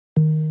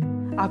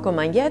Ако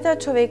мангијата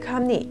човек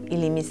хамни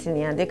или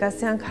мислинија дека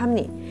се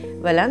хамни,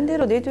 валанде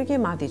родетуќе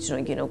матично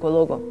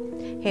гинеколого.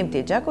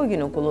 Хемте джако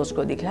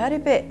гинеколошко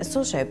дикларипе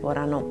сошај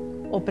порано.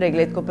 О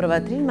преглед ко прва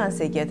 3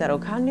 месеќи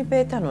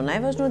тарокамнипе, тано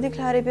најважно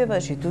дикларипе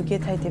баши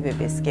туќе тајте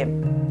бебеске.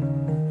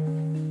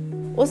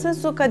 Освен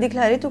со ка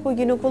дикларито ко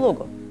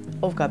гинеколого,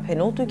 овка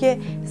пенотуќе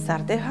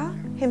сартеха,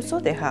 хем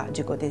сотеха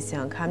джикоте се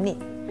хамни.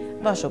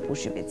 Вашо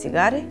пушиве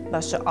цигари,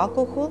 ваше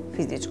алкохол,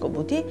 физичко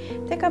бути,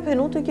 тека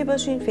пенотуќе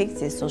баши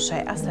инфекција со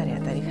шај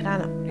асаријатари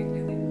храна.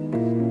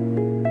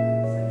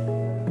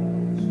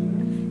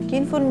 Ке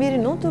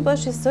информираното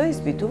баши со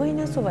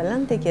испитување со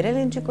валанте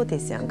кереленчико те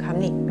се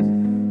камни.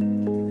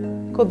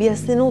 Ко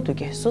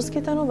објасненото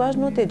соскетано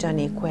важно те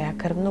жени која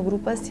крвно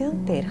група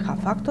сијан, те РХ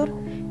фактор,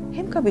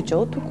 хем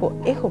кабичото ко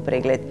ехо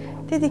преглед,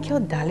 те деке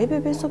оддали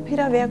бебе со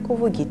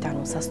пиравеаково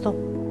гитано састо.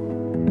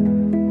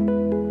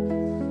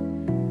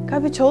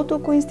 Кабичото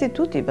ко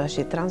институти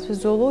баши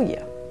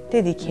трансфузиологија,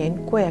 те дикен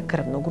која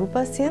крвно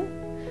група сијан,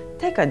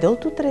 тека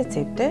делтут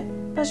рецепте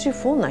баши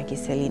фолна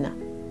киселина,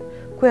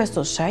 која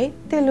со шај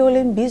те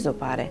леолен бизо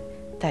паре,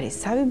 тари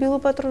сави било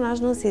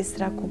патронажно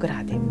сестра ко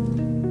гради.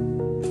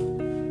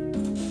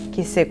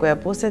 Ки секоја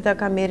посета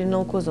ка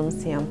меринол козом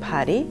сијан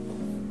пари,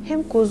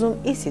 хем козом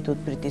и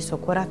ситут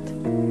притисок корат.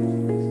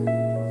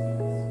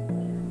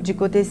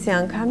 Джикоте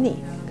сијан камни,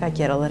 ка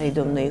керал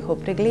редовно ихо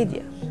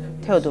прегледија,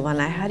 те одува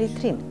најхари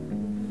трин.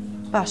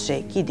 Паше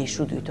ки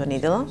дишу дујто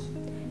недела,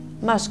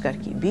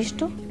 машкарки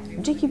бишто,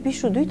 джики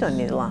бишу дујто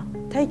недела,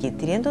 тајки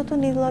триендото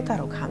недела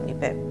тарок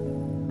хамнипе.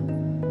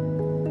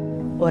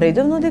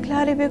 Оредовно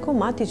декларибе ко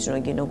матично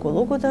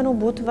гинекологотано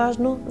бут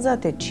важно за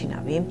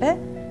течина вемпе,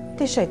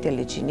 тешајте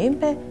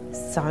личинемпе,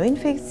 сао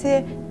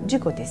инфекције,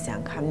 джикоте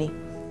сеан камни.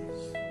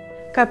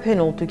 Ка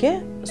пенолтуге,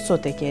 со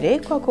текере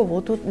како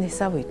вотут не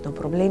са воитно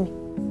проблеми.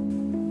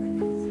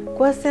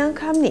 Која сеан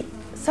камни,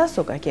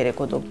 сасока ке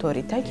реко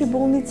доктори, тајки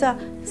болница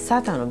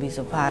сатано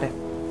бизо паре.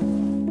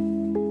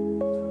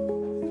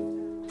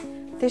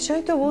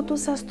 Тешајте воту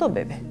са 100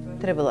 бебе,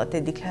 требала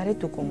те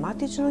деклариту ко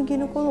матично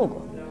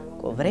гинеколого,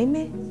 ко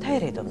време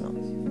тај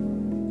редовно.